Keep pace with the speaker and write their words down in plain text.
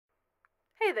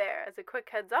Hey there! As a quick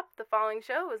heads up, the following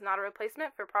show is not a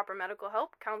replacement for proper medical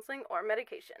help, counseling, or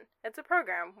medication. It's a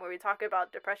program where we talk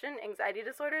about depression, anxiety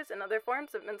disorders, and other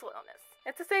forms of mental illness.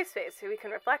 It's a safe space where we can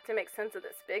reflect and make sense of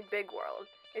this big, big world.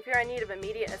 If you're in need of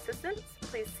immediate assistance,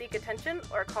 please seek attention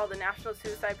or call the National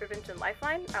Suicide Prevention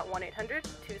Lifeline at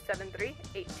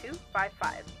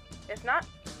 1-800-273-8255. If not,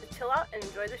 just chill out and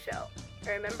enjoy the show. And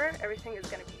remember, everything is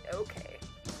going to be okay.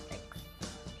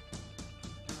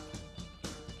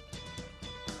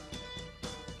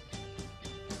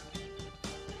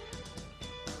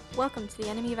 Welcome to the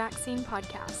Enemy Vaccine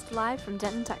Podcast, live from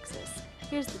Denton, Texas.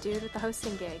 Here's the dude with the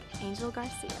hosting gig, Angel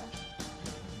Garcia.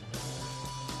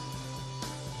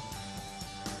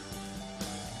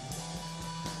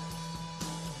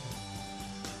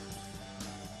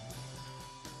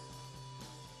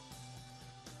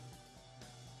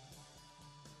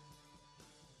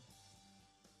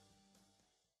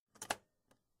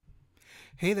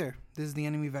 Hey there, this is the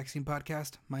Enemy Vaccine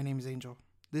Podcast. My name is Angel.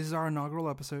 This is our inaugural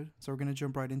episode, so we're going to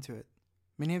jump right into it.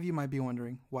 Many of you might be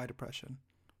wondering, why depression?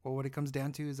 Well, what it comes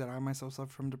down to is that I myself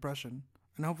suffer from depression,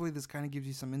 and hopefully this kind of gives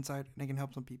you some insight and it can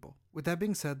help some people. With that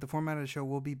being said, the format of the show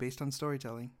will be based on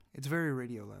storytelling. It's very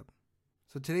Radiolab.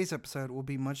 So today's episode will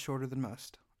be much shorter than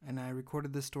most, and I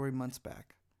recorded this story months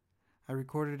back. I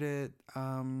recorded it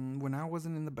when I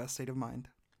wasn't in the best state of mind,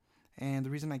 and the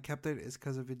reason I kept it is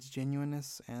because of its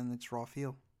genuineness and its raw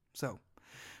feel. So,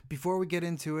 before we get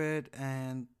into it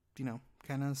and,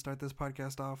 kind of start this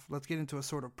podcast off, let's get into a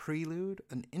sort of prelude,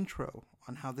 an intro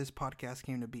on how this podcast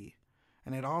came to be.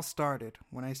 And it all started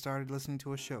when I started listening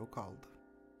to a show called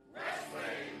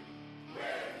Wrestling with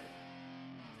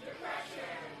Depression.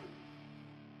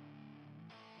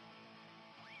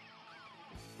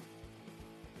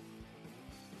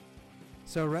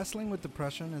 So Wrestling with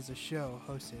Depression is a show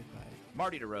hosted by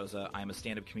Marty DeRosa. I'm a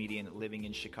stand-up comedian living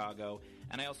in Chicago,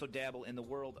 and I also dabble in the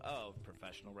world of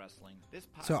professional wrestling.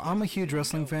 So I'm a huge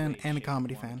wrestling fan and a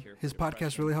comedy fan. His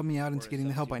podcast really helped me out into getting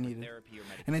the help I needed.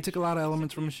 And I took a lot of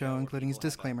elements from the show, including his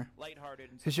disclaimer.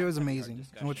 His show is amazing,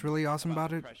 and what's really awesome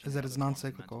about it is that it's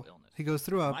non-cyclical. He goes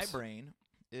through ups. My brain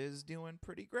is doing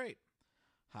pretty great.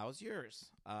 How's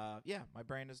yours? Yeah, my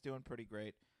brain is doing pretty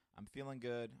great. I'm feeling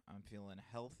good, I'm feeling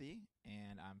healthy,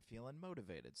 and I'm feeling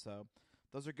motivated. So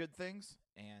those are good things.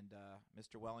 And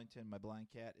Mr. Wellington, my blind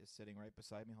cat, is sitting right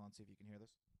beside me. Hold on, see if you can hear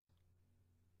this.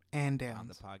 And downs. On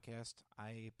the podcast,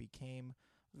 I became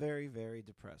very, very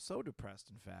depressed. So depressed,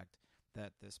 in fact,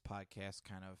 that this podcast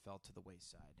kind of fell to the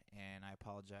wayside. And I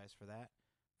apologize for that,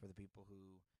 for the people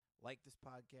who like this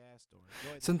podcast or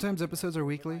enjoy this Sometimes podcast, episodes are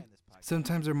weekly,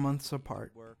 sometimes they're months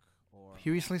apart. He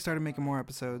recently started making more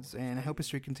episodes, and I hope his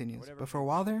streak continues. But for a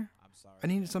while there, I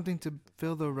needed something to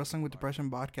fill the Wrestling with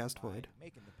Depression podcast void.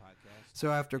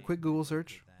 So after a quick Google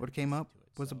search, what came up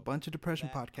was a bunch of depression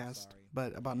podcasts,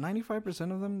 but about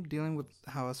 95% of them dealing with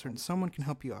how a certain someone can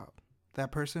help you out.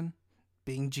 That person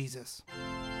being Jesus.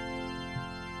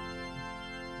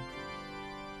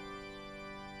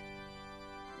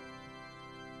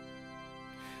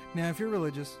 Now, if you're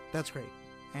religious, that's great,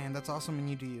 and that's awesome and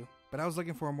you do you. But I was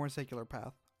looking for a more secular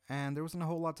path, and there wasn't a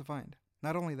whole lot to find.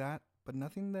 Not only that, but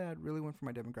nothing that really went for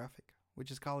my demographic,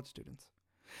 which is college students.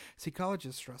 See, college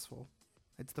is stressful.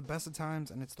 It's the best of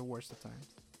times, and it's the worst of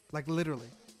times. Like literally,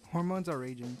 hormones are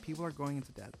raging, people are going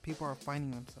into debt, people are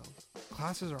finding themselves.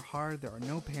 Classes are hard, there are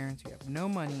no parents, you have no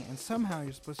money, and somehow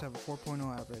you're supposed to have a 4.0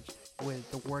 average with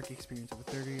the work experience of a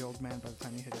 30-year-old man by the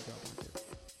time you hit a job market.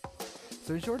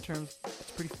 So in short terms,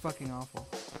 it's pretty fucking awful.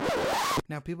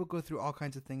 Now, people go through all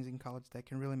kinds of things in college that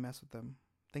can really mess with them.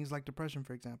 Things like depression,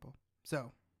 for example.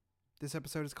 So, this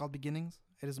episode is called Beginnings.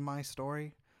 It is my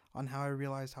story on how I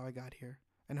realized how I got here.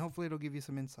 And hopefully it'll give you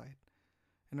some insight.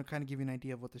 And it'll kind of give you an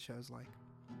idea of what the show is like.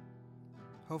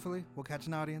 Hopefully, we'll catch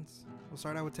an audience. We'll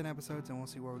start out with 10 episodes and we'll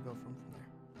see where we go from there.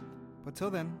 But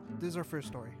till then, this is our first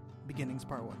story. Beginnings,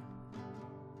 Part 1.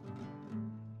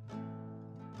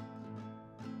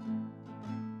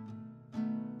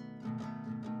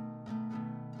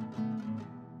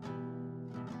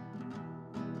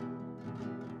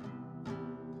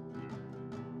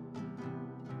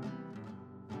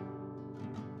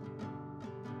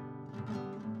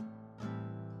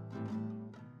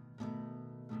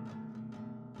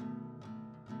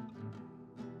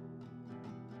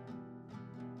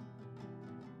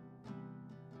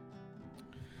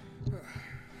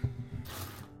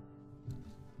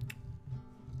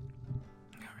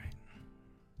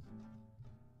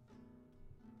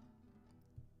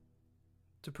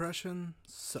 Depression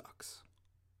sucks.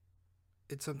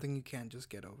 It's something you can't just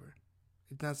get over.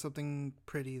 It's not something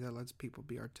pretty that lets people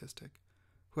be artistic.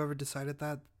 Whoever decided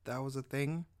that was a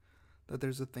thing, that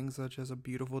there's a thing such as a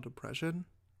beautiful depression?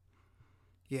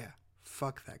 Yeah,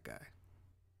 fuck that guy.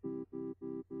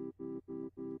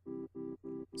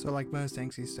 So like most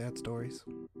angsty sad stories,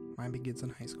 mine begins in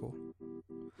high school.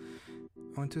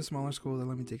 I went to a smaller school that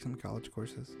let me take some college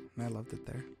courses, and I loved it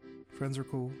there. Friends were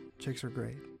cool, chicks were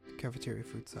great, cafeteria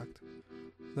food sucked.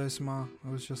 Though small,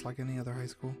 it was just like any other high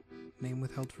school, name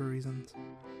withheld for reasons.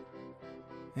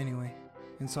 Anyway,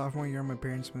 in sophomore year my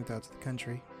parents moved out to the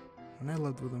country, and I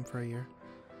lived with them for a year,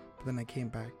 but then I came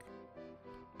back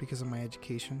because of my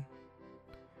education,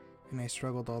 and I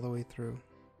struggled all the way through.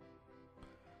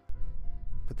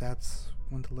 But that's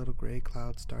when the little gray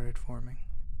cloud started forming.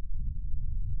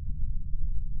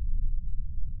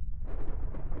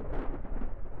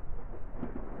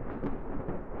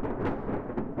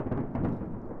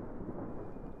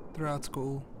 Throughout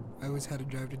school, I always had a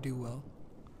drive to do well,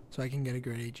 so I can get a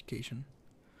great education.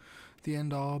 The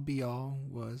end-all, be-all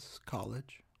was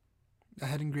college. I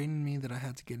had ingrained in me that I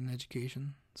had to get an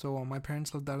education, so while my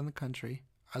parents lived out in the country,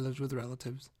 I lived with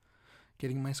relatives,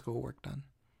 getting my schoolwork done.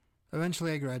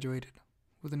 Eventually I graduated,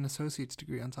 with an associate's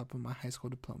degree on top of my high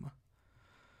school diploma.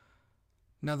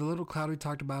 Now the little cloud we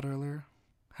talked about earlier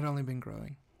had only been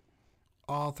growing,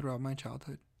 all throughout my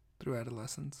childhood, through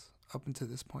adolescence, up until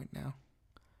this point now.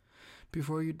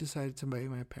 Before you decided to marry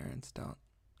my parents, don't.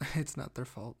 It's not their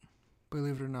fault.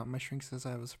 Believe it or not, my shrink says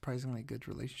I have a surprisingly good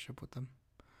relationship with them.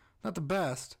 Not the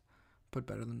best, but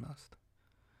better than most.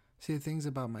 See, the things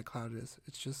about my cloud is,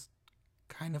 it's just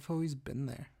kind of always been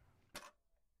there.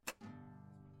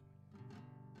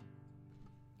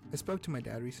 I spoke to my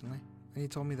dad recently, and he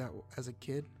told me that as a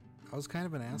kid, I was kind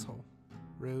of an asshole.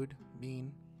 Rude,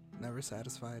 mean, never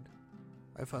satisfied.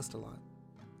 I fussed a lot.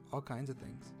 All kinds of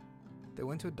things. They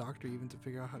went to a doctor even to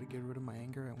figure out how to get rid of my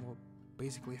anger and, well,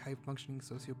 basically high-functioning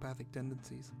sociopathic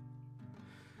tendencies.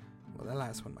 Well, that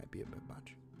last one might be a bit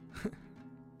much.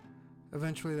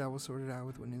 Eventually that was sorted out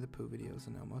with Winnie the Pooh videos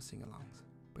and Elmo sing-alongs.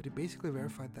 But it basically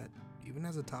verified that, even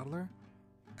as a toddler,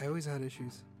 I always had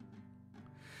issues.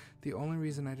 The only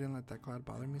reason I didn't let that cloud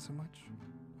bother me so much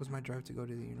was my drive to go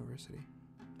to the university.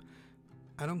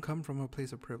 I don't come from a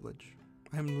place of privilege.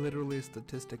 I am literally a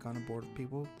statistic on a board of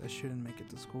people that shouldn't make it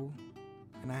to school,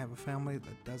 and I have a family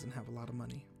that doesn't have a lot of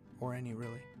money, or any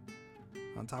really.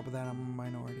 On top of that, I'm a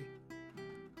minority.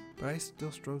 But I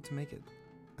still strove to make it,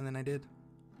 and then I did.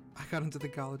 I got into the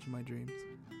college of my dreams.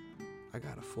 I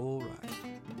got a full ride.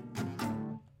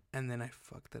 And then I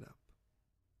fucked it up.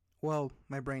 Well,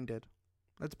 my brain did.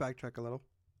 Let's backtrack a little.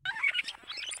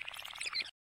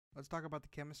 Let's talk about the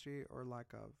chemistry or lack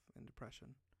of in depression.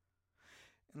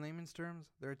 In layman's terms,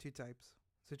 there are two types,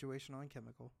 situational and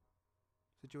chemical.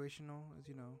 Situational is,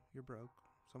 you're broke,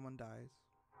 someone dies,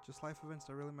 just life events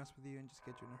that really mess with you and just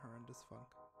get you in a horrendous funk.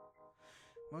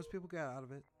 Most people get out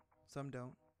of it, some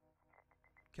don't.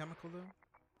 Chemical though,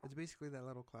 it's basically that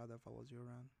little cloud that follows you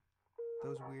around.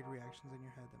 Those weird reactions in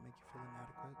your head that make you feel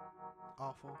inadequate,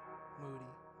 awful, moody,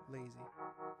 lazy,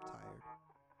 tired.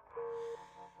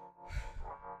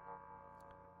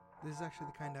 This is actually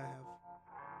the kind I have.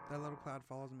 That little cloud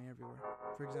follows me everywhere.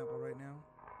 For example, right now,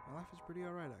 my life is pretty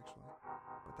alright actually.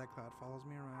 But that cloud follows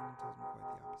me around and tells me quite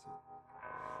the opposite.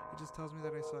 It just tells me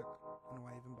that I suck, and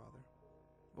why even bother?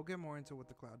 We'll get more into what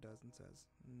the cloud does and says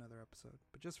in another episode.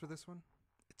 But just for this one,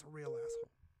 it's a real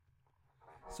asshole.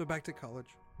 So back to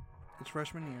college. It's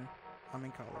freshman year, I'm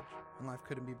in college, and life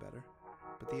couldn't be better.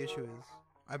 But the issue is,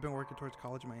 I've been working towards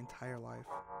college my entire life.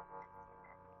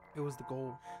 It was the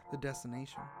goal, the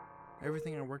destination.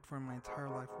 Everything I worked for in my entire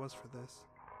life was for this.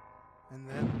 And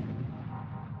then...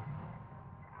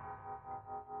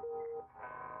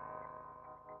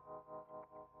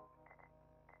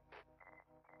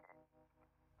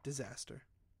 disaster.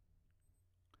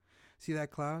 See,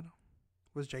 that cloud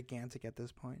was gigantic at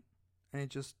this point, and it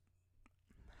just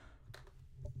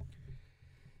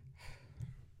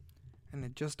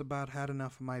about had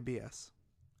enough of my BS.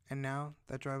 And now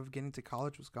that drive of getting to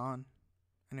college was gone,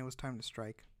 and it was time to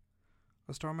strike.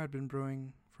 A storm had been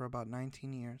brewing for about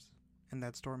 19 years, and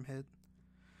that storm hit,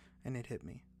 and it hit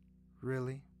me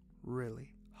really,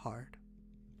 really hard.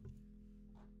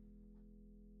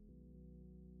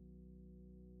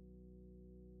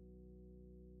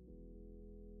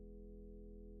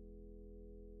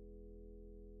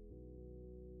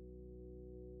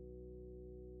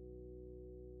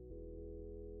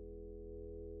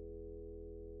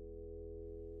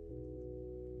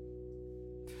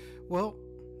 Well,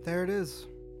 there it is.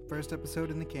 First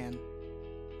episode in the can.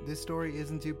 This story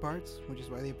is in 2 parts, which is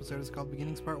why the episode is called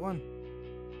Beginnings Part 1.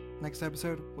 Next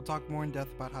episode, we'll talk more in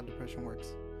depth about how depression works,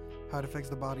 how it affects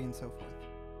the body, and so forth.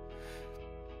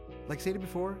 Like stated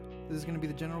before, this is going to be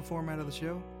the general format of the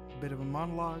show, bit of a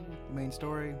monologue, the main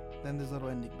story, then this little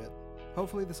ending bit.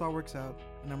 Hopefully this all works out,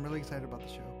 and I'm really excited about the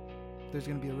show. There's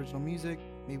going to be original music,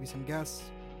 maybe some guests,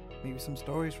 maybe some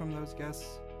stories from those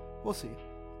guests. We'll see.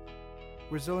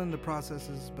 We're still in the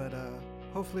processes, but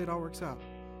hopefully it all works out.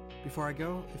 Before I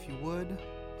go, if you would,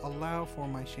 allow for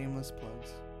my shameless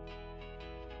plugs.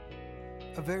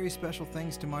 A very special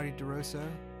thanks to Marty DeRosa.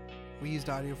 We used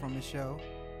audio from his show.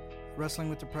 Wrestling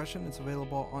with Depression is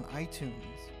available on iTunes.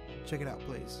 Check it out,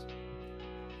 please.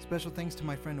 Special thanks to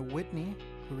my friend Whitney,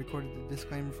 who recorded the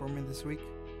disclaimer for me this week.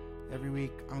 Every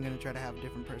week, I'm going to try to have a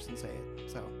different person say it.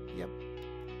 So, yep.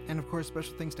 And of course,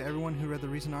 special thanks to everyone who read the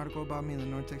recent article about me in the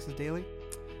North Texas Daily.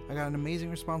 I got an amazing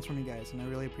response from you guys, and I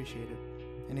really appreciate it.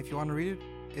 And if you want to read it,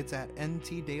 it's at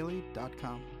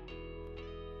ntdaily.com.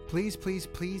 Please, please,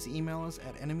 please email us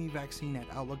at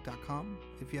enemyvaccine@outlook.com.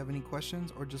 If you have any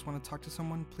questions or just want to talk to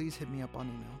someone, please hit me up on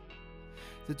email.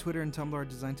 The Twitter and Tumblr are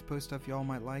designed to post stuff y'all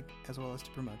might like, as well as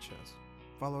to promote shows.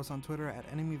 Follow us on Twitter at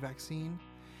enemyvaccine,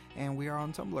 and we are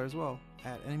on Tumblr as well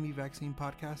at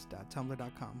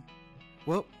enemyvaccinepodcast.tumblr.com.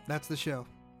 Well, that's the show.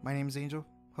 My name is Angel.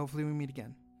 Hopefully we meet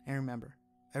again. And remember,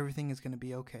 everything is going to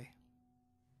be okay.